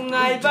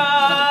bungai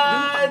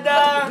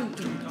bada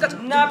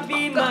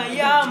napi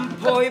mayam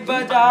phoi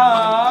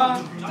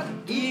bada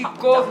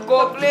ikok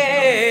kok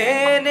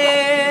lene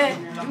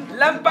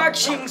lampak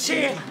sing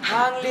se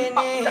hang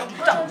lene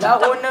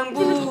lao nang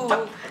bu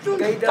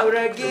cây đầu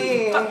ra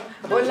ghê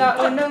ôi là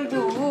ôn nâng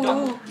đủ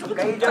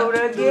cây đầu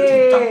ra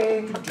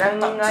ghê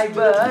nang ngay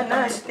bờ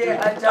neste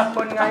aja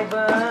pon ngay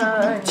bờ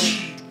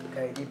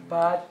cây di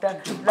pata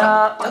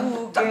la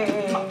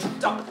uge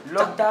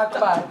lotak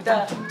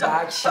pata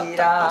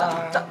takshira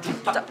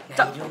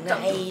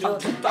ngay ro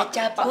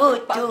aja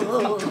putu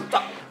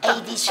ai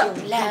di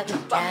sulang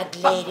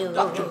tagleru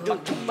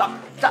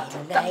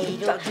ngay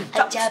ro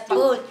aja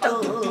putu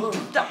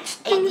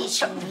ai di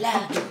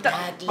sulang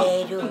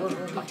tagleru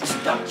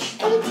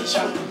ai di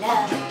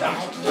sulang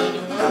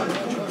tagleru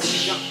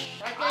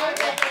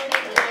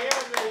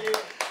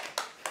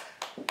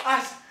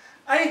as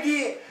ai di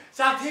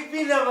sathik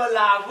pina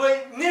wala voi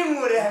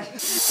nimure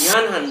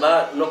ihan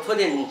hanba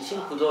Nokphade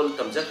sing kudol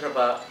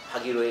tamjakraba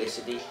hagiroi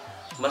asidi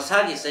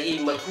masagi sahi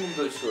mathum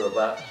doi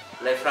suraba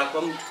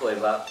leifrakom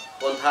thoiba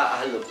kontha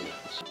ahalupni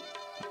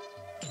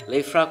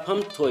leifrakom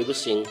thoiba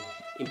sing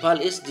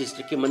Imphal East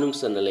District ki manung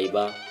san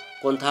leiba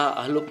kontha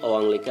ahalup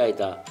awang lekai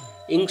da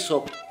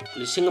ingsok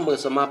lising ma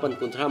samapan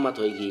kunthra ma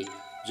thoigi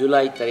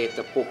July 3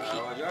 ta pokhi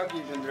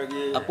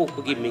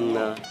apokpugi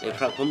mingna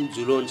leifrakom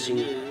julon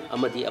sing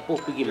amadi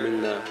apokpugi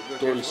mingna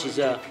ton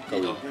sija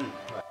kawi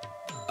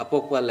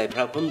apokpa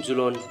leifrakom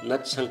julon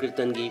nat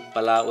sankirtan gi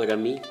pala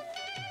oirami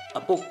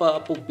apokpa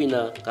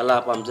apokpina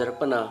kala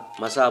pamjarpana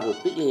masabu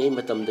piklingai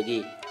matamdagi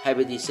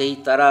haibadi sei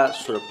tara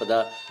surpada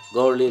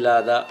gorlila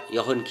da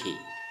yahonki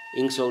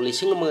ingso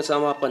lising ma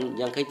samapan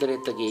yangkai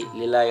tagi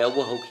lila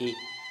yabu hauki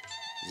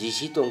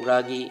jisi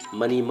tongragi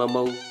mani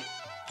mamau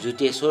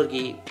Jutesor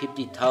ki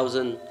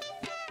 50,000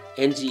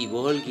 NG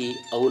Bohol ki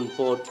Aun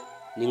Port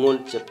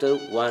Ningol chapter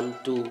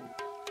 1-2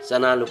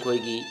 Sana Lukoi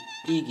ki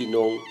Igi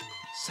Nong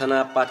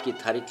Sana Pat ki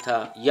Tharik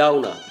Tha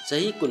Yauna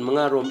Sahi Kun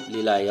Mangarom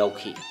Lila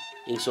Yauki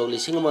Ingso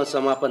Lisingama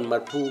Samapan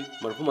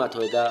Marphuma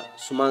Thoida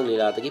Sumang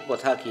Lila Dagi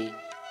Pothaki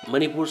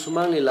Manipur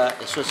Sumang Lila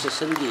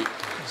Association ki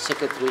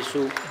Secretary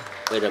Su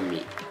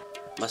Oirami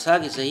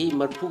Masagi Sahi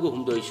Marphuga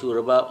Humdoi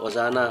Suraba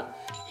Ozana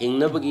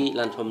Hingnabagi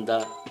Lanfamda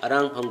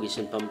Arang Phamgi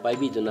Sinpham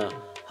Paibiduna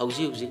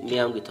Hausi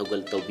miyam ki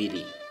thogal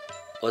tawbiri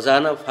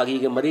ozana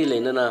phagi ge mari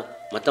leinana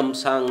matam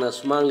sangna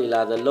sumang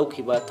lila da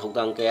lokhiba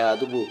thodang kaya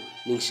adubu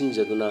ningsing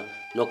jaduna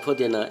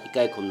Nokphade na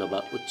ikai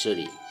khomnaba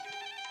uchari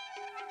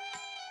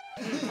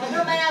Ano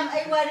mayam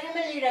ay wari na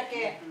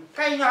malirake.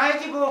 kai na hai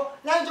jibo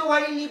nang jo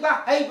wari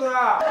liba hai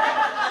bra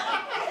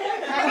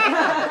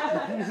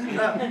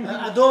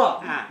ado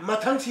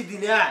mathang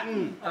sidine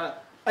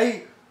ai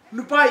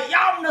nupa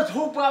yamna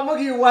thopa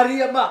amagi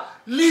wari ama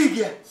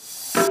lige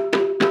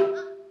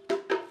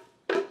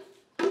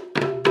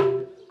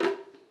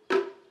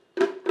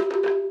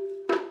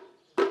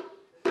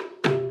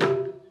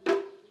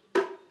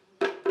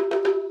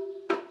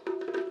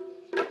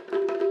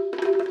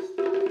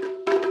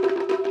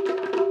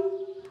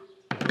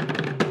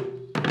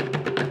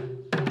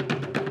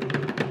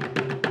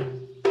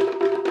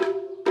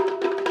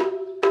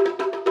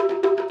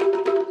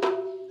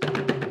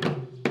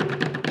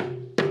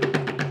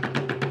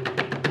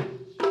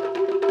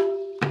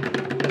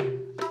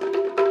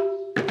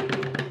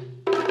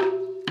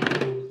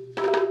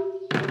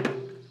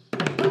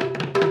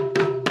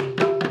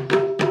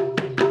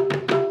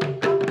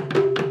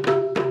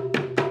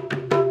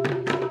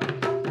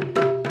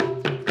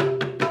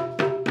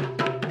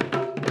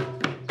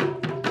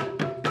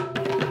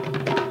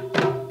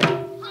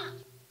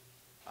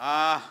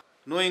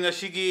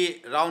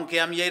Sigi round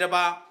cam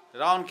yairaba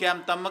round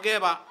cam tamage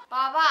ba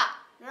Baba,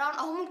 round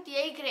ahumuk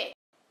tiyai kre.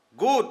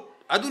 Good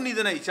adu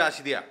nidana icha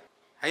sidia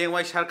hayeng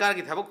wai sarkar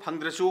ki thabak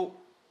phangdrasu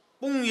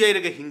pung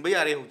yairaga hingba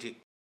yare hujik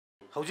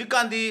hujik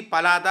kandi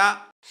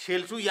palada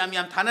selsu yam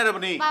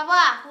thanarabani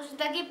Baba,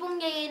 hujitagi pung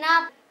yai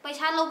na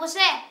paisa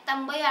lobase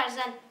tamba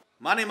yarjan.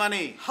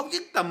 Mane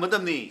hujik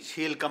tammadamni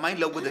sel kamai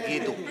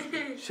lobadagi to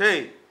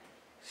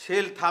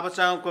sel thaba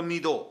chang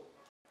komni do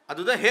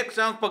aduda hek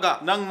chang paga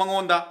nang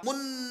mangonda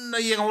munna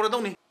yeng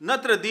horadoni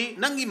natradi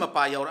nangi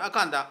mapa yaura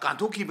akanda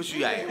kanthoki basu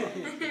yae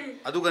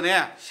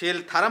adugane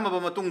sel tharamaba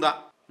matungda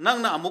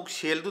nangna amuk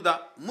sel duda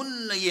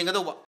munna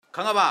yengadauba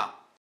khangaba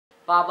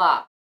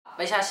Baba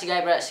paisa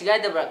sigai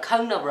dabra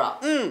khangnabra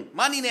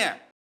mani ne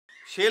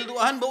sel du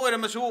ahan bo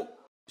eramasu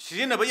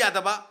sijinaba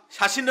yadaba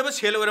sasinaba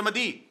sel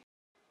eramadi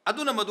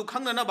aduna madu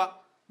khangnanaba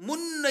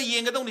munna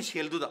yengadoni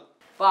sel duda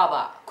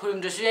Baba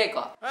khurumdrasu yai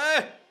ko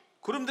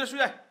khurumdrasu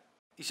yai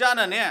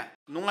Isana ne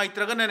nungai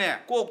tragana ne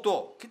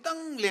kokto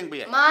kitang lengba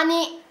yai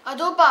Mani,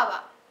 ado baba,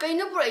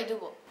 kaino puri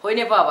dubo.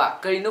 Hoine baba,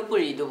 karino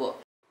puri dubo.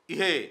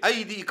 Ihe,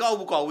 ai di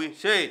ikau kawi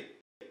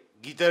se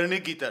gitar ne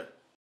gitar.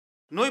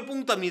 Noi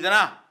pung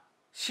tamidana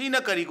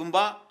sina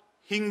karigumba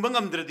हिंग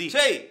बंगमद्रदी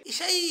से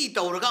इसई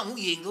तौरगा अमु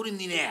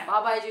येंगदोरिनिने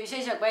बाबा आइजु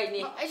इसै सकबाइनी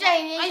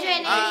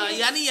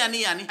यानी यानी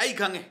यानी आई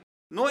खंगे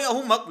नोय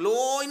अहुमक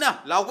लोइना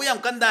लावबो याम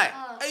कंदाय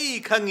आई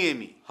खंगे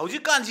मी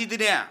हौजिक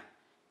कानसिदिने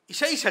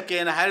इसई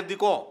सकेना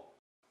हारदिको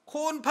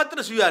खोन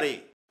फत्रसु यारे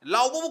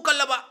लावबो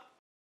कल्लबा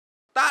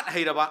तात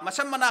हैरबा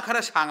मसम मना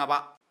खरा सांगबा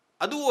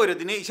अदु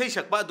ओइरदिने इसई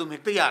सकबा अदुम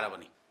हेक्ता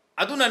यारबनी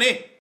अदुनने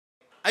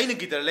आइना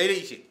गिटार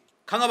लेरेइसे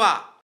खंगबा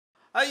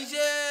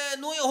आइसे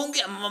नोय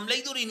अहुमगे अमम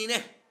लेदोरिनिने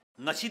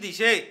ngasi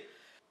se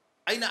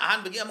aina ahan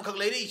bagi amakak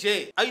leire ise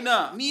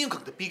aina mi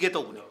khak ta pige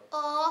tawbune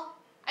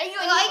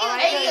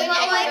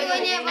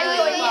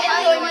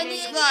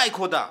ngai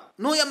khoda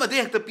no yama de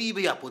hekta pi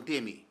ba ya ponte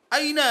mi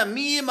aina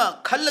mi ma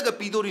khallaga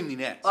pidorin ni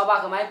ne baba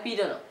kamai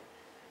pidano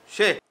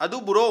she adu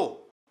buro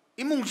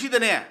imung si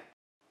dane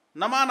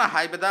namana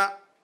haibada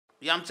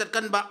yam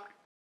chatkan ba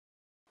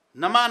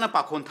namana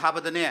pakhon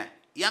thabada ne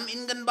yam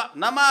ingan ba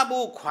namabu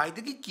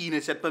khwaidagi kine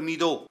chatpa mi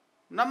do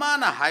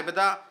namana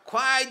haibada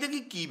khwaidagi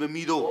kiba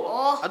mido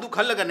adu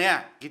khallagane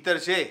gitar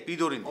se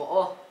pidorin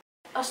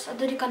as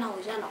aduri kana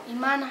hojano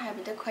imana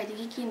haibada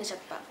khwaidagi kina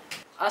chatpa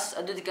as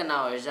adudi kana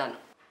hojano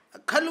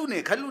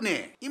khallune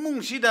imung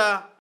sida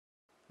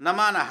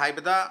namana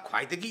haibada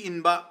khwaidagi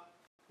inba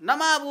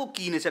namabu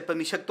kina chatpa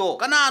misakto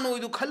kanano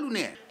idu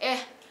khallune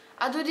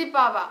adudi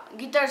baba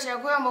gitar se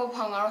khoi amau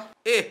phangaro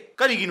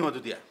karigino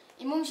adudi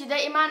imung sida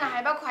imana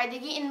haiba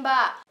khwaidagi inba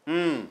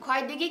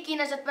khwaidagi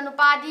kina chatpa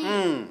nupadi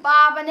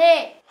babane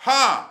ha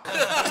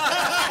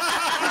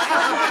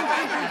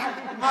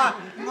ma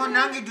ngo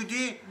nangi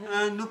dudi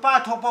nupa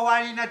thopa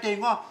wari na te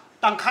ngo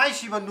tangkhai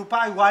siba nupa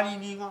wari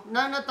ni ngo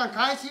na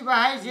tangkhai siba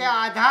hai je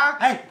adha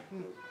hai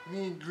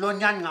ni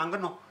lonyan ngang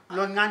no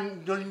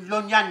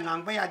lonyan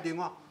ngang ba ya de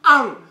ngo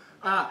ang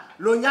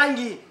lonyan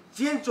gi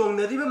jen chong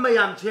na riba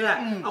mayam che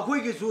akhoi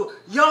gi su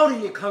yauri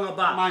ni khanga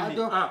ba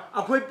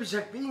akhoi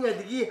pisak pi nga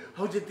digi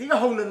hojiti ga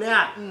hongna ne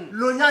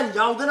lonyan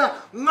yaudana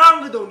ngang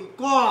ga doni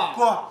ko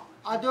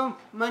adum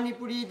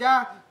manipuri da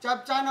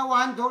chap chana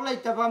wan thok lai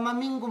taba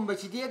maming gum ba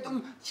sidi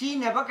adum chi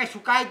ne ba ka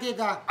sukai de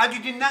da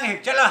adudi nang hek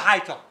chala hai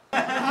cho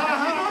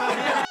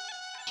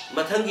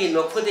mathangi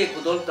nokphade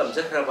kudol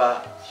tamjakhraba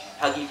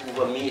phagi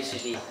puba mi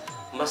sidi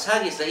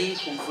masagi sahi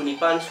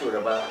kumphunipan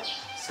suraba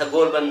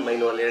sagolban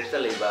mainol erekta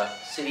leiba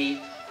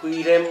Sri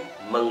Huirem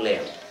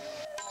Manglem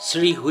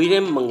Sri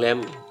Huirem Manglem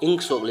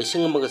Ingsok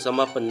Lising Amaga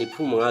Samapan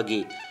Nipu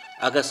Mangagi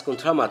Agas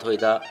Kontra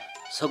Mathoida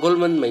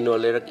Sagolman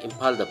Mainol Erak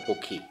Impal da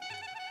Pokhi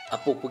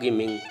Apokpugi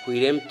Ming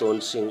Huirem Ton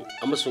Sing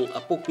Amasung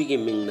Apokpigi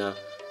Ming na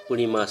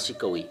Purnima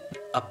Sikawi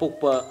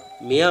Apokpa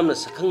Miyamna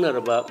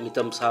Sakhangnaraba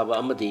Mitam Saba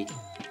Amadi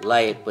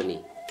Layak Pani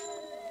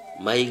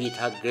Maigi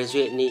Thak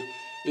Graduate ni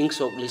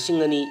Ingsok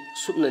Lising Ani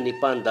Supna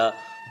Nipanda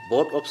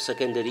Board of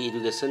Secondary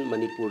Education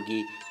Manipur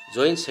gi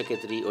Joint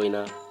Secretary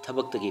oina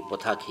thabaktagi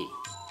pothaki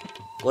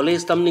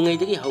College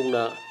tamningaidagi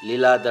hauna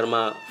Lila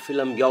Dharma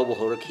film yawbo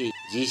horakhi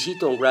GC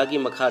Tongra gi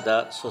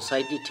makhada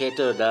Society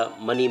Theater da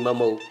Mani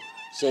Mamau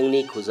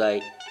Sengni Khuzai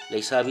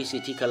Leisabi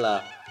City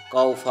Kala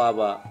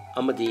Kaufaba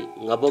amadi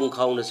ngabong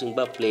khauna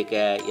singba play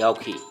ka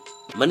yawkhi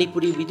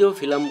Manipuri video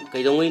film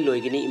kaidongoi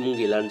loigini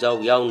imungi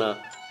lanjau yauna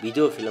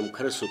video film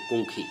kharasu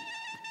kungkhi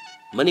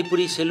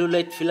Manipuri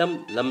celluloid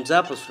film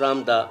Lamja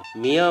Pasram da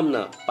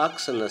Miyamna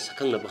Paksana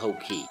Sakhangna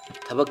Bahauki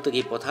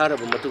Thabaktagi Pothara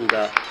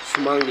Matunda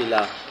Sumang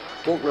Lila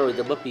Poknoi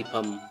the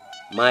Bapipam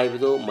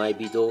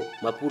Maibido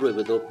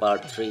Mapuro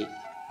Part 3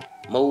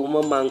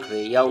 Mauma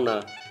Mankre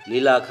Yauna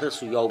Lila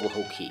Krasu Yaw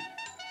Bahauki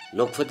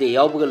Nokphade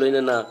Yawbuga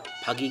Loinana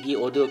Phagigi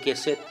audio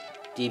cassette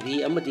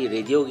TV amadi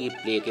radio gi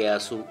play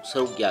kayasu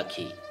saruk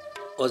yaki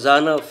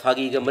Ozana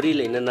Phagiga Mari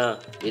Lenana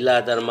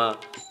Lila Dharma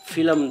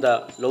film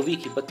da lobi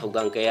ki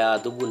pathodang kaya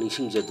dubu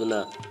nising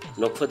jaduna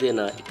Nokphade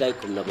na ikai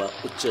kumnaba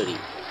uchari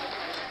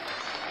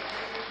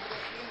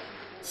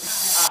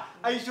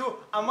aisu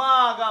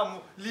amaga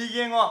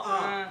ligengo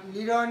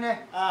lirone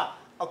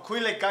akhoi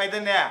le kaida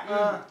ne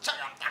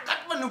chayam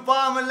takat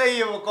manupa ma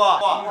leiyo ko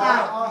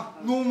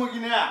noma gi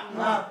ne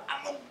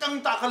amuk tang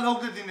takal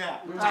hok de ne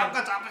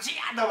chapka si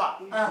ada ba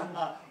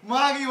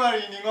magi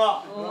wari ni ngo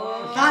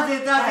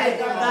dase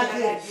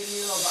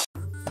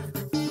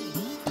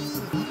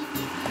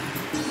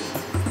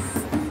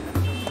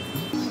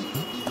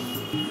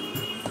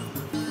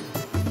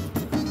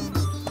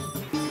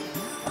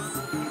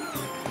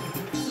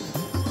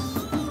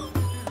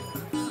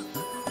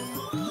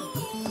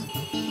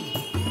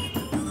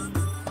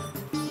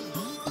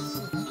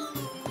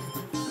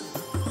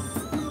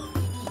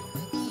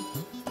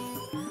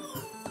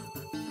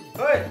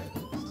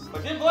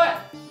Hotel boy,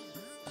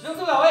 siapa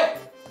tu lah,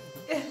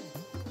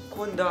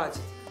 Konda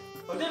aja.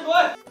 Hotel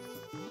boy,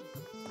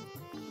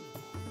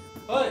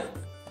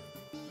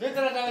 lihat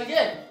terang lagi.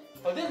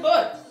 Hotel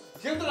boy,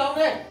 siapa tu lah,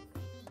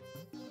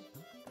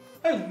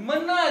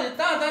 mana aja,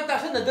 tak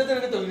sana dah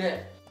ke tu ni.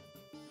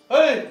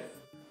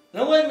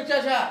 Nawai macam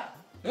apa?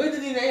 Nawai tu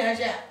ni hai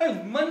sih.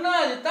 Mana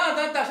aja,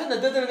 tak sana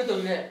dah ke tu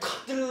ni.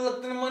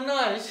 Terlalu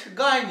mana aja,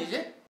 gay ni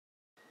je.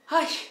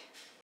 Hai,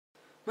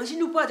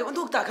 masih lupa aja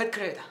untuk tak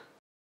kereta.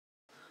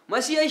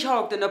 Masih ay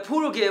shawak na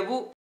puro ke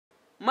bu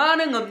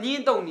Mana ngầm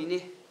nhiên tàu nỉ nè.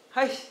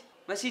 Hay,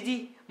 mà xí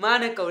đi,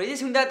 mana cầu đấy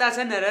chúng ta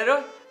sân ở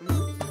rồi.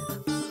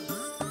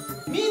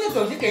 Mi nó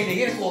cầu chứ cái này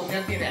cái cuộc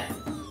nhang kia nè.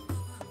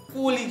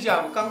 Cô linh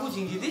chào căng cô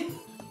chính gì đi.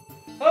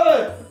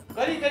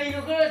 Cái đi nó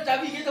cứ trả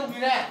bị cái tàu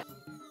gì nè.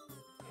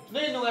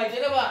 Nên nó ngày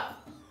thế đó bà.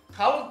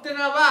 Tháo tên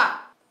nào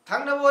bà.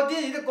 Thằng nào vô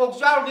đi thì cuộc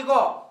sao đi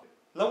cô.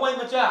 Lòng anh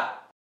mà cha.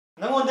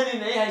 Nó ngon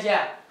tên này hay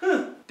cha.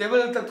 Thế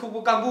bây giờ thuộc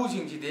của căng cô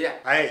chính gì đấy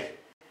à? Hey,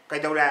 cái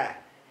đâu ra?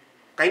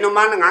 Cái nó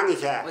mang nó ngang gì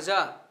cha? Mà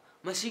sao?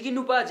 Mà xí cái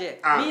nụ ba chứ.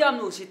 Mi am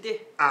nụ xí tê.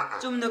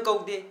 Chúng nó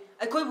cầu tê.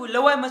 Ai khôi bùi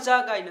lâu ai mà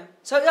cha cái nè.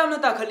 Sao em nó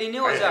ta khali nè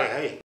mà sao?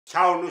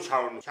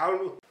 Sao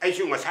nu. Ai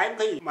xuống mà sai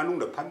cái mà nung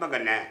được phân bằng cái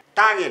nè.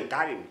 Ta liền.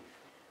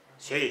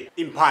 Sì,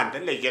 in pan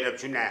đến lấy giờ được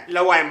chuyện nè.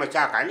 Lâu ai mà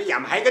cha cái nó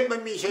giảm hay cái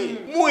bên mi sì.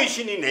 Mũi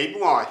xin đi này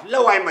bung ngồi.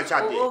 Lâu ai mà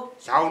cha đi.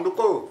 Sao nu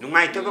cô? Nung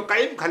ngày cho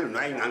cái khăn nó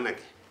anh ngang này.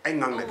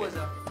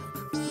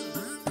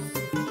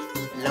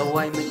 Lâu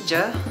ai mà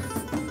cha?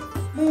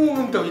 Mu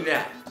ngâm tàu gì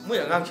nè. Mu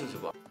là ngang chính chứ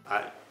bộ.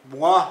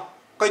 Bùa,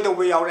 cây đâu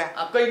bây giờ đây?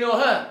 Cây nó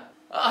hả?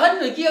 Hắn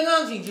người kia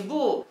ngang chính chứ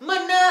bộ.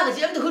 Mình na cái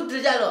gì em tự hút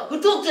ra rồi. Hút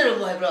thuốc ra rồi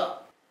ngoài bro.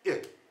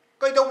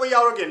 Cây đâu bây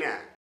giờ rồi kìa nè.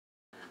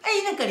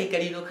 Ai nó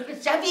cái nó khá là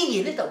chả biết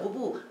gì nữa tàu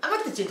bố. Anh bắt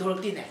tự thôi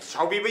tin này.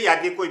 Sao bị bây giờ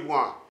đi coi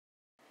bùa?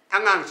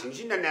 Anh ngang chính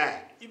xin nè.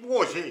 Ý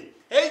bùa gì?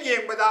 Ê gì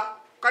mà ta?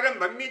 Cái đó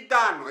mình biết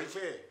ta nói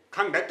gì?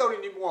 Khang đất đâu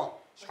đi bùa?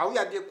 Sao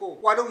giờ đi cô?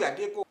 Qua đâu giờ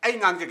đi cô? Ai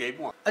ngang gì cái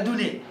bùa?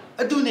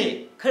 Adu nè.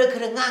 Khá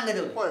là ngang cái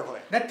đó. Hoi.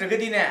 Nát cái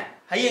đi nè.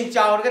 Hãy yên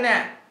chào cái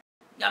nè.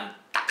 Nhắm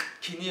tắc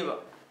khí nè bà.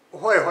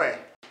 Hoi.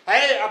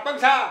 Hey, apa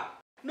sa?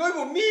 Noi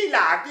bu mi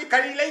la ki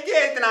kari lấy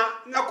cái na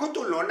na khu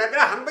tu lo na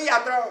cái hang bây giờ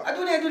đâu?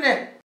 Adu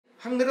nè.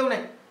 Hang cái đâu nè.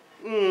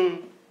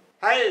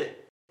 Hey,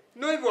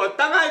 noi bu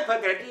tăng ai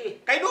phải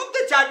cái đúng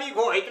cái cha bị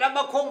gọi cái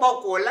mà không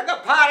bao cổ là cái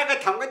pha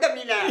cái thằng cái đâm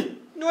đi nè.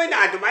 Noi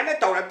na tụi mày nó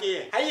tàu làm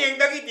gì? Hãy yên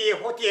đó cái gì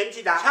họ tiền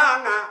gì đã?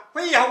 Sang à?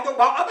 Bây giờ học trong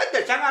bảo ấp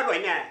được sang à rồi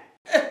nè.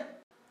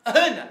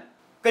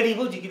 Cái đi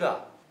bao nhiêu đó?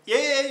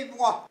 Ye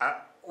bu.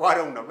 Qua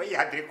đâu nó bây giờ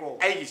thì cô.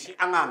 Ai gì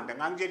ăn ăn đang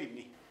ăn gì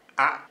đi?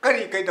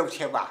 cái đầu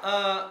xe bà.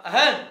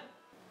 Hả?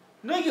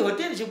 Nói cái hồi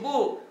tiên chứ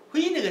bố,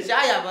 Huy này cái cha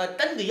ya mà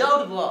tân cái dao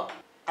đi bố.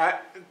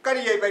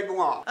 Cái gì vậy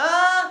bố?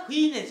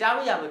 Huy này cha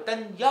bây giờ mà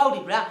tân dao đi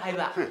ra hay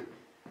bà?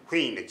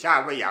 Huy này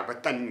cha bây giờ mà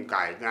tân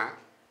cái na,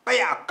 bây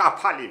giờ cả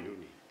phát lên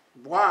luôn.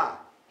 Wow,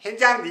 hiện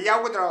trang thì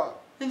dao cái đó.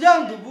 Hiện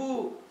trang thì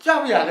bố, cha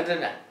bây giờ cái tân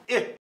này.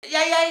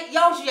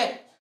 Dao gì vậy?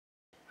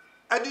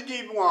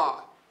 Đi bố.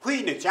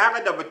 Huy này cha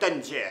cái đó mà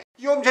tân chứ.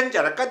 Yom chân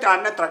chả là cái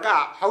đàn nó trả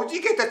cả, hậu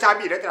chỉ cái ta cha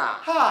bị đấy trả.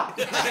 Ha.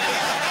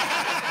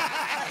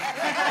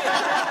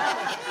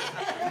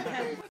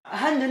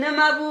 Hắn đứa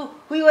mà bu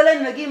Huy vào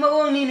lên mà kia mà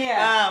uống đi nè.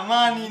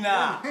 Mà đi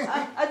na.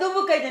 Đâu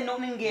có cái gì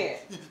nông ninh ghê.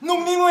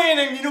 Nông ninh ngồi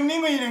này, nông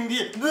ninh ngồi này đi.